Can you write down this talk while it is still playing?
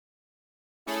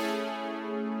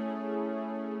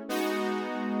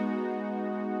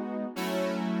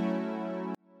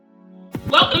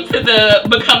Welcome to the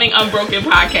Becoming Unbroken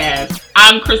podcast.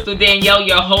 I'm Crystal Danielle,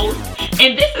 your host,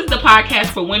 and this is the podcast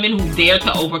for women who dare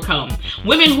to overcome.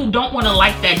 Women who don't want a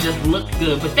life that just looks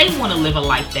good, but they want to live a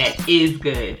life that is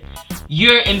good.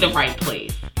 You're in the right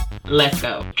place. Let's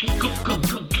go.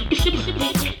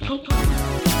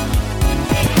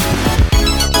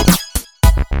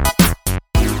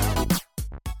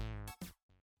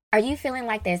 Are you feeling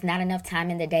like there's not enough time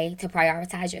in the day to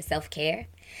prioritize your self-care?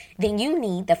 Then you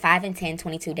need the 5 and 10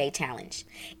 22-day challenge.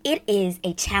 It is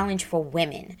a challenge for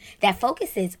women that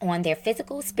focuses on their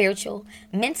physical, spiritual,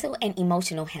 mental, and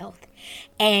emotional health.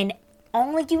 And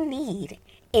all you need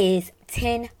is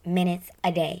 10 minutes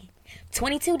a day.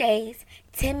 22 days,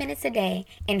 10 minutes a day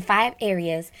in 5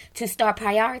 areas to start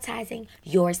prioritizing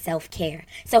your self-care.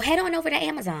 So head on over to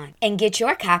Amazon and get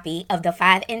your copy of the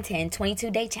 5 and 10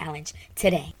 22-day challenge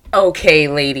today. Okay,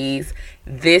 ladies,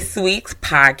 this week's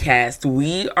podcast,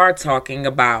 we are talking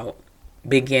about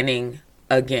beginning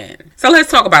again. So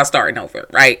let's talk about starting over,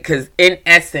 right? Because in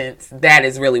essence, that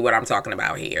is really what I'm talking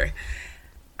about here.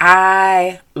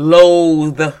 I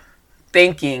loathe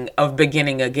thinking of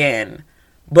beginning again.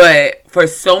 But for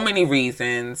so many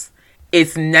reasons,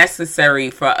 it's necessary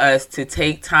for us to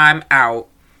take time out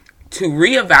to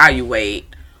reevaluate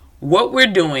what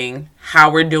we're doing, how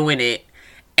we're doing it,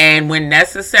 and when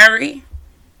necessary,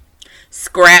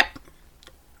 scrap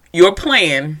your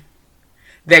plan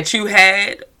that you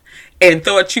had and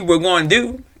thought you were going to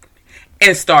do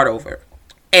and start over.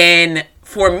 And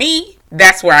for me,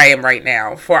 that's where I am right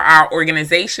now. For our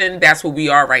organization, that's what we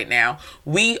are right now.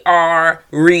 We are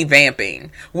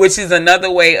revamping, which is another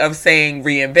way of saying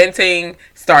reinventing,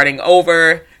 starting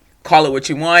over, call it what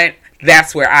you want.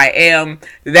 That's where I am.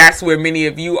 That's where many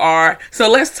of you are. So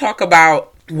let's talk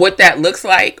about what that looks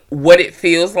like, what it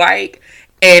feels like,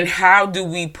 and how do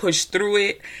we push through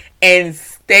it and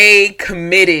stay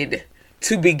committed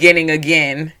to beginning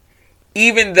again,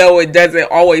 even though it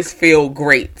doesn't always feel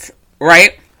great,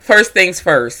 right? First things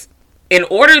first, in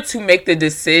order to make the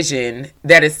decision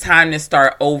that it's time to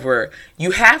start over,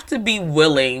 you have to be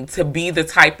willing to be the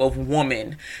type of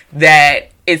woman that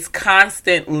is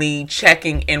constantly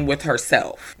checking in with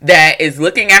herself, that is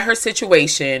looking at her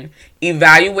situation,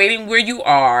 evaluating where you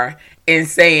are, and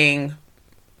saying,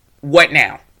 what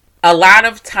now? A lot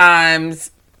of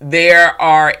times there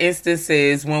are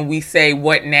instances when we say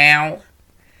what now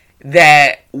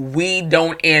that we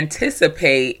don't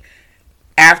anticipate.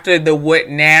 After the what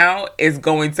now is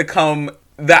going to come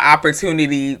the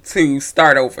opportunity to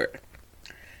start over.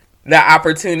 The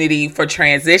opportunity for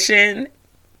transition.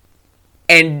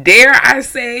 And dare I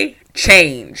say,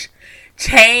 change.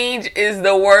 Change is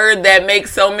the word that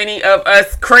makes so many of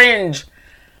us cringe.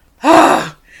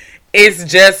 It's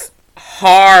just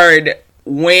hard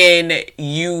when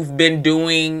you've been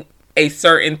doing a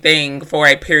certain thing for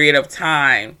a period of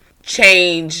time.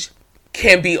 Change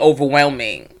can be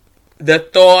overwhelming. The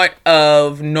thought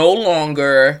of no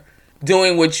longer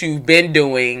doing what you've been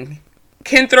doing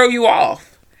can throw you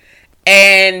off.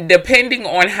 And depending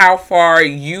on how far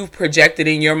you've projected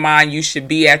in your mind you should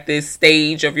be at this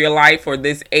stage of your life or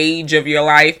this age of your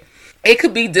life, it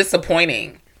could be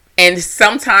disappointing. And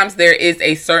sometimes there is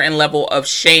a certain level of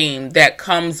shame that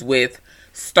comes with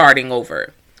starting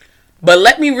over. But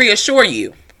let me reassure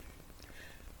you,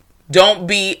 don't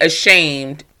be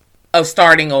ashamed of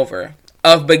starting over,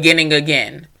 of beginning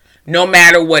again, no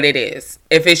matter what it is.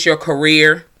 If it's your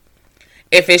career,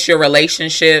 if it's your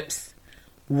relationships,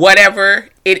 whatever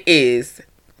it is,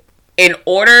 in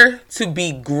order to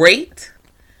be great,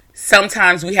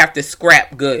 sometimes we have to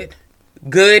scrap good.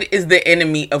 Good is the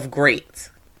enemy of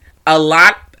great. A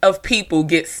lot of people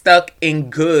get stuck in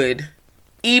good,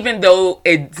 even though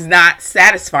it's not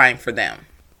satisfying for them.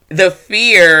 The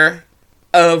fear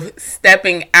of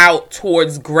stepping out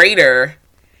towards greater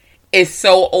is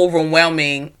so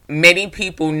overwhelming, many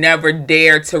people never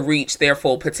dare to reach their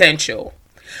full potential.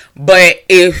 But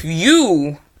if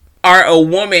you are a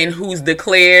woman who's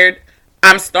declared,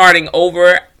 I'm starting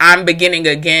over, I'm beginning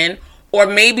again, or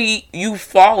maybe you've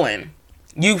fallen,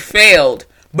 you failed,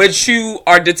 but you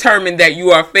are determined that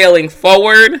you are failing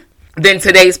forward, then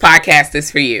today's podcast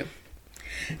is for you.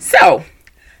 So,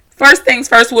 first things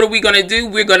first, what are we going to do?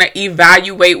 We're going to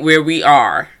evaluate where we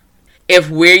are. If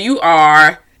where you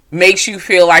are makes you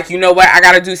feel like, you know what, I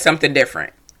got to do something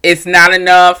different. It's not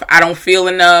enough. I don't feel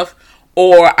enough.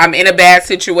 Or I'm in a bad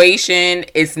situation.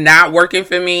 It's not working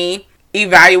for me.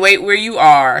 Evaluate where you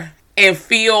are and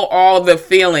feel all the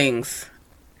feelings.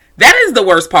 That is the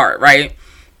worst part, right?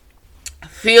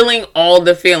 Feeling all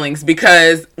the feelings.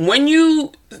 Because when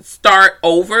you start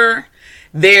over,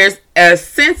 there's a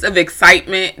sense of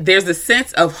excitement. There's a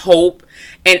sense of hope.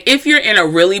 And if you're in a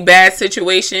really bad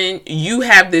situation, you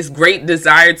have this great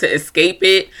desire to escape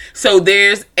it. So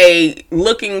there's a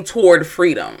looking toward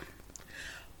freedom.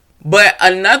 But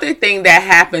another thing that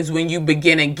happens when you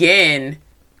begin again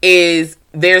is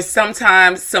there's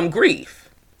sometimes some grief.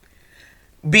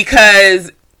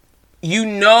 Because you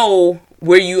know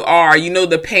where you are, you know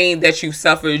the pain that you've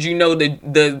suffered, you know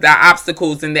the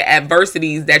obstacles and the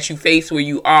adversities that you face where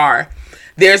you are.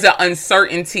 There's an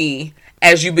uncertainty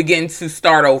as you begin to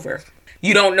start over.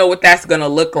 You don't know what that's going to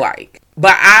look like.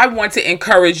 But I want to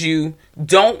encourage you,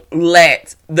 don't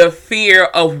let the fear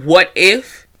of what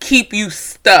if keep you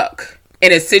stuck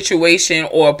in a situation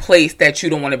or a place that you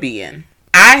don't want to be in.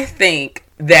 I think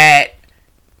that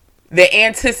the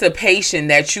anticipation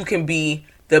that you can be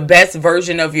the best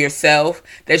version of yourself,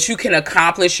 that you can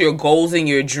accomplish your goals and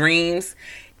your dreams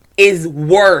is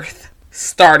worth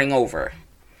starting over.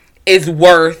 Is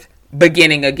worth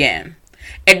beginning again.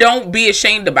 And don't be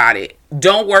ashamed about it.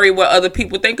 Don't worry what other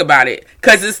people think about it,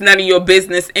 because it's none of your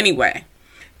business anyway.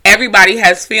 Everybody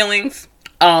has feelings,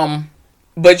 but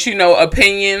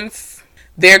opinions,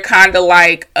 they're kind of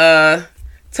like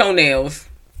toenails.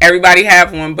 Everybody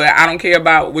have one, but I don't care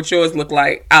about what yours look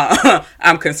like.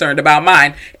 I'm concerned about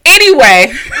mine.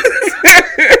 Anyway,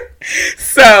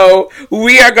 so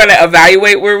we are going to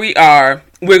evaluate where we are.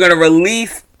 We're going to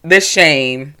release the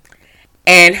shame.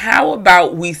 And how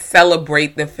about we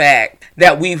celebrate the fact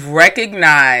that we've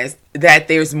recognized that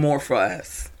there's more for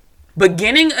us?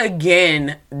 Beginning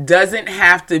again doesn't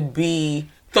have to be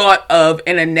thought of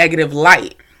in a negative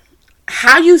light.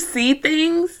 How you see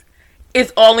things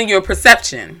is all in your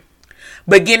perception.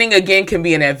 Beginning again can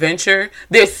be an adventure.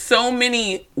 There's so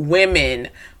many women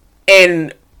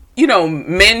and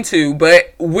men too,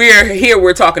 but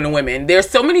we're talking to women. There's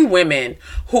so many women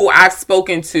who I've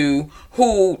spoken to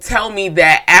who tell me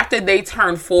that after they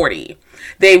turn 40,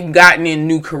 they've gotten in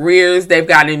new careers, they've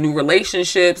gotten in new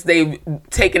relationships, they've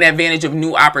taken advantage of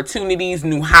new opportunities,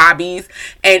 new hobbies,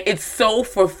 and it's so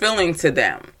fulfilling to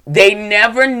them. They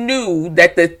never knew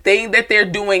that the thing that they're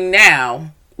doing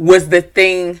now was the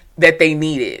thing that they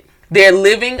needed. They're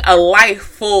living a life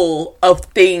full of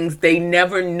things they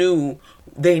never knew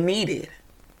they needed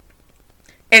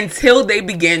until they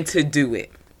begin to do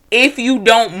it. If you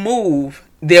don't move,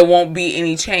 there won't be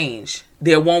any change.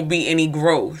 There won't be any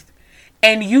growth.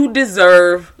 And you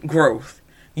deserve growth.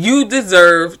 You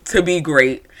deserve to be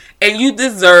great. And you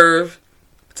deserve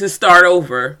to start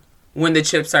over when the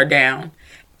chips are down.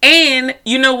 And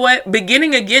you know what?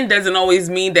 Beginning again doesn't always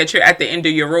mean that you're at the end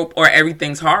of your rope or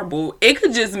everything's horrible. It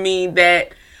could just mean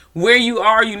that where you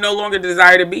are, you no longer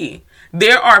desire to be.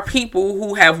 There are people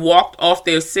who have walked off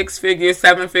their 6-figure,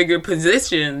 7-figure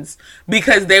positions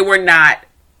because they were not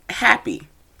happy.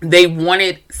 They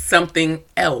wanted something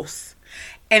else.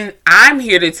 And I'm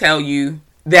here to tell you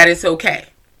that it's okay.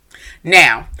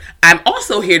 Now, I'm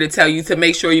also here to tell you to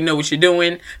make sure you know what you're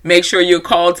doing. Make sure you're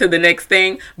called to the next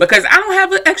thing, because I don't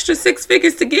have an extra 6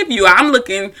 figures to give you. I'm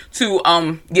looking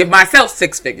to give myself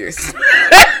 6 figures.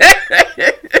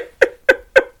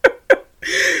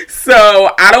 So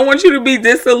I don't want you to be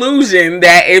disillusioned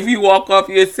that if you walk off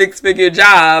your 6-figure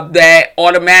job, that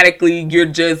automatically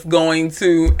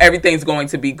everything's going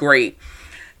to be great.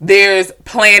 There's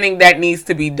planning that needs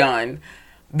to be done.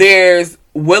 There's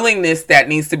willingness that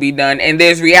needs to be done. And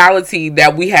there's reality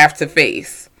that we have to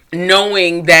face.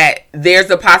 Knowing that there's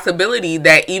a possibility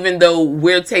that even though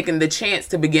we're taking the chance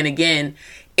to begin again,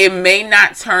 it may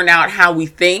not turn out how we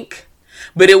think,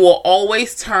 but it will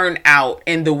always turn out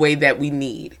in the way that we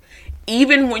need.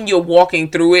 Even when you're walking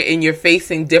through it and you're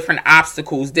facing different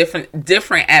obstacles,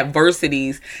 different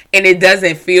adversities, and it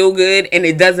doesn't feel good and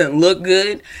it doesn't look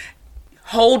good,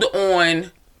 hold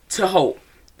on to hope.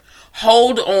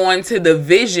 Hold on to the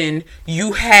vision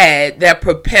you had that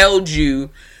propelled you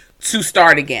to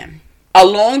start again.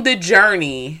 Along the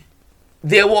journey,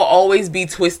 there will always be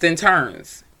twists and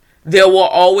turns. There will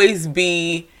always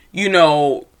be,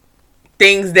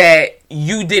 things that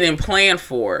you didn't plan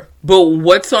for. But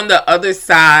what's on the other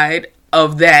side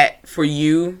of that for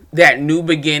you, that new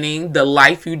beginning, the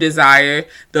life you desire,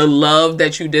 the love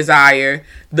that you desire,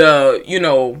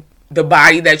 the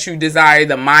body that you desire,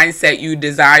 the mindset you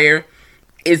desire,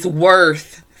 is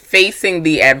worth facing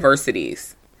the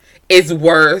adversities. It's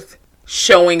worth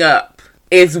showing up.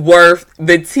 It's worth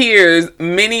the tears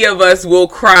many of us will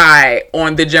cry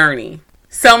on the journey.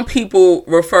 Some people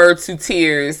refer to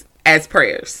tears as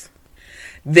prayers.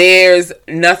 There's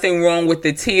nothing wrong with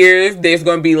the tears. There's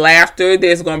going to be laughter.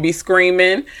 There's going to be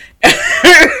screaming.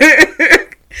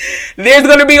 There's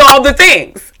going to be all the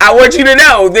things. I want you to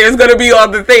know there's going to be all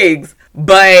the things.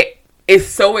 But it's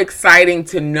so exciting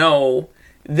to know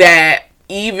that,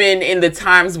 even in the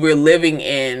times we're living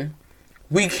in,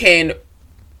 we can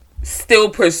still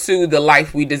pursue the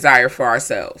life we desire for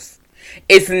ourselves.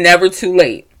 It's never too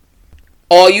late.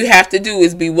 All you have to do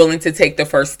is be willing to take the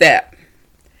first step.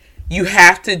 You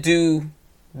have to do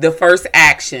the first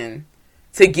action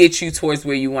to get you towards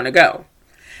where you want to go.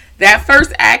 That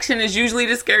first action is usually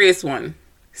the scariest one.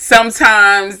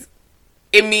 Sometimes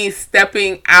it means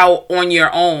stepping out on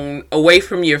your own, away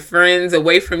from your friends,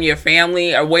 away from your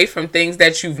family, away from things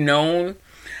that you've known.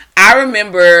 I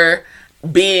remember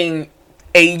being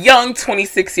a young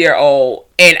 26-year-old,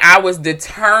 and I was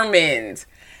determined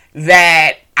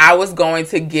that I was going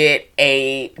to get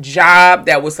a job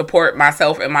that would support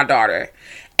myself and my daughter.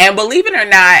 And believe it or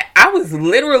not, I was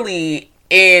literally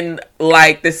in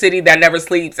like the city that never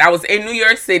sleeps. I was in New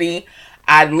York City.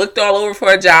 I looked all over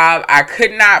for a job. I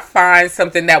could not find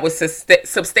something that was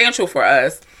substantial for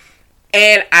us.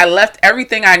 And I left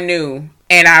everything I knew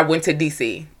and I went to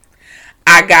DC.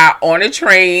 I got on a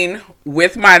train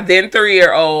with my then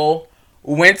 3-year-old,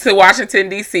 went to Washington,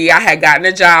 D.C. I had gotten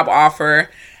a job offer.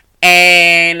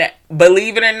 And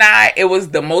believe it or not, it was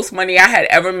the most money I had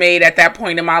ever made at that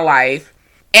point in my life.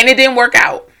 And it didn't work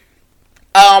out.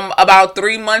 About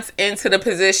 3 months into the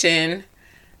position,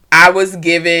 I was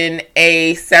given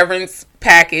a severance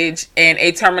package and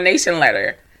a termination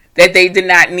letter that they did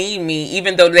not need me,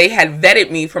 even though they had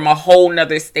vetted me from a whole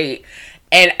nother state.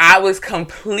 And I was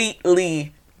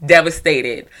completely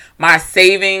devastated. My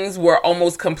savings were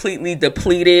almost completely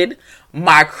depleted.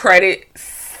 My credit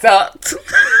sucked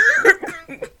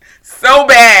so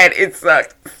bad. It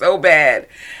sucked so bad.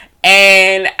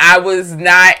 And I was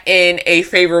not in a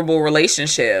favorable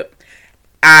relationship.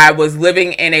 I was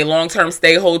living in a long-term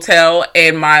stay hotel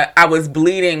and I was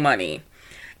bleeding money.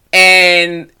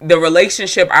 And the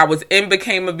relationship I was in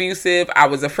became abusive. I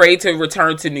was afraid to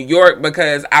return to New York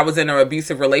because I was in an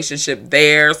abusive relationship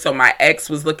there. So my ex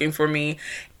was looking for me.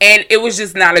 And it was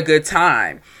just not a good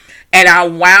time. And I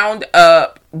wound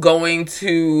up going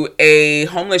to a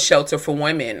homeless shelter for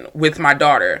women with my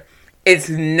daughter. It's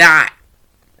not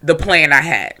the plan I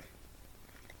had.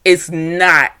 It's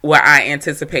not what I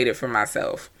anticipated for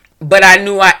myself. But I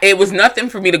knew it was nothing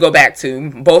for me to go back to.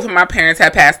 Both of my parents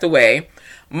had passed away.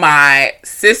 My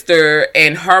sister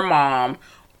and her mom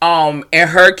and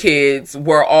her kids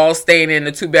were all staying in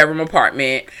a 2-bedroom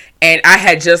apartment. And I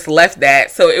had just left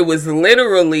that. So it was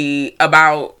literally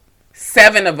about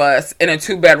 7 of us in a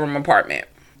 2-bedroom apartment.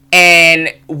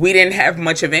 And we didn't have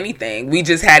much of anything. We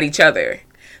just had each other.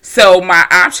 So my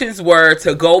options were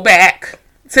to go back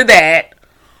to that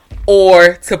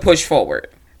or to push forward.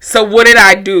 So what did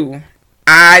I do?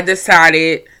 I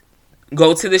decided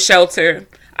go to the shelter.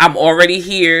 I'm already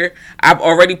here. I've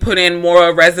already put in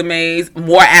more resumes,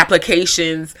 more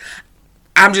applications.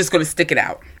 I'm just going to stick it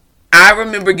out. I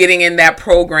remember getting in that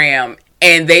program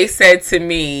and they said to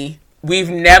me, we've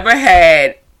never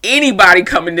had anybody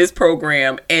come in this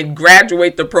program and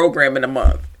graduate the program in a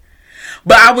month.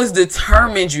 But I was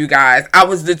determined, you guys. I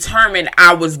was determined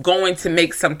I was going to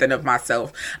make something of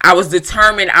myself. I was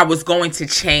determined I was going to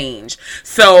change.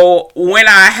 So when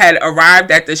I had arrived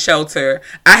at the shelter,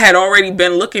 I had already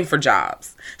been looking for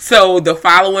jobs. So the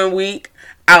following week,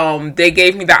 they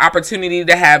gave me the opportunity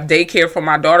to have daycare for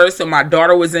my daughter. So my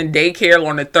daughter was in daycare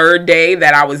on the 3rd day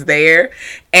that I was there.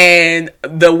 And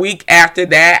the week after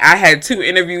that, I had 2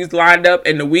 interviews lined up.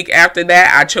 And the week after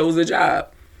that, I chose a job.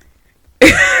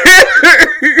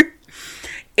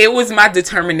 It was my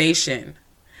determination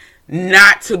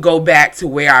not to go back to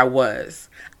where I was.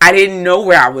 I didn't know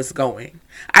where I was going.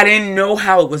 I didn't know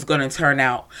how it was going to turn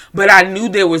out, but I knew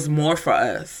there was more for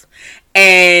us.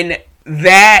 And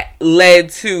that led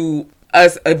to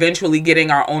us eventually getting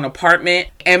our own apartment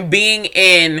and being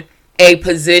in a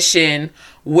position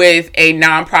with a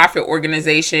nonprofit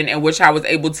organization in which I was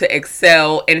able to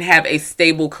excel and have a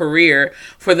stable career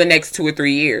for the next 2 or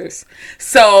 3 years.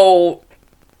 So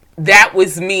that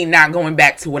was me not going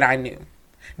back to what I knew.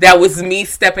 That was me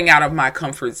stepping out of my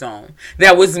comfort zone.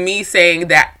 That was me saying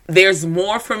that there's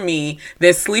more for me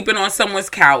than sleeping on someone's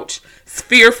couch,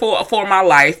 fearful for my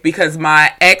life because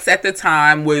my ex at the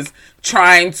time was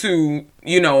trying to,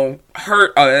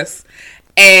 hurt us.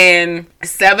 And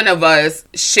 7 of us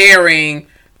sharing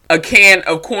a can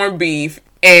of corned beef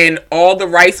and all the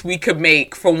rice we could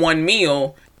make for one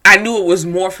meal. I knew it was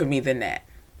more for me than that.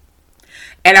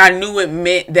 And I knew it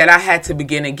meant that I had to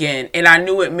begin again. And I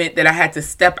knew it meant that I had to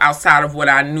step outside of what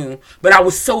I knew. But I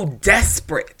was so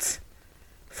desperate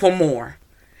for more.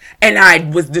 And I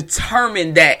was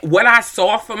determined that what I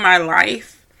saw for my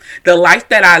life, the life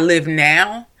that I live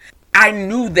now, I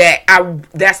knew that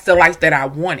that's the life that I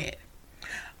wanted.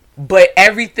 But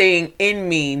everything in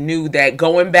me knew that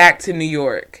going back to New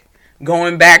York,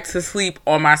 going back to sleep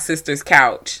on my sister's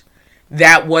couch,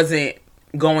 that wasn't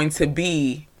going to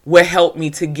be what helped me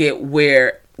to get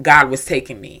where God was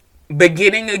taking me.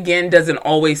 Beginning again doesn't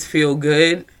always feel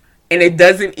good, and it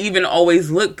doesn't even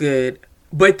always look good,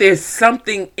 but there's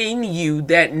something in you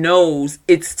that knows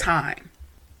it's time.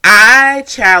 I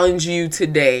challenge you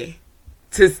today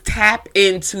to tap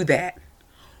into that.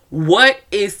 What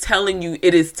is telling you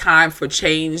it is time for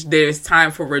change? There's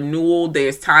time for renewal.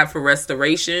 There's time for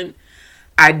restoration.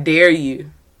 I dare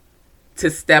you to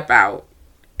step out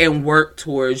and work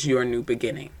towards your new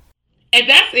beginning. And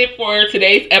that's it for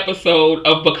today's episode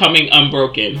of Becoming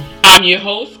Unbroken. I'm your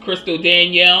host, Crystal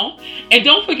Danielle. And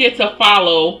don't forget to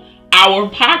follow our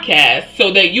podcast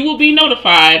so that you will be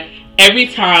notified every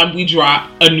time we drop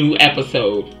a new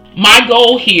episode. My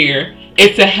goal here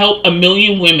is to help 1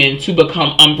 million women to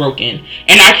become unbroken.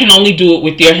 And I can only do it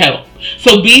with your help.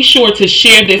 So be sure to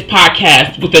share this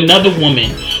podcast with another woman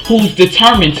who's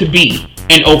determined to be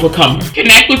an overcomer.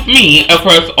 Connect with me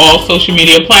across all social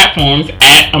media platforms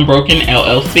at Unbroken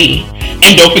LLC.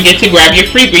 And don't forget to grab your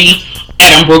freebie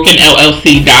at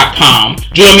UnbrokenLLC.com.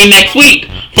 Join me next week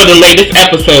for the latest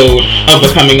episode of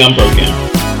Becoming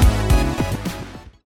Unbroken.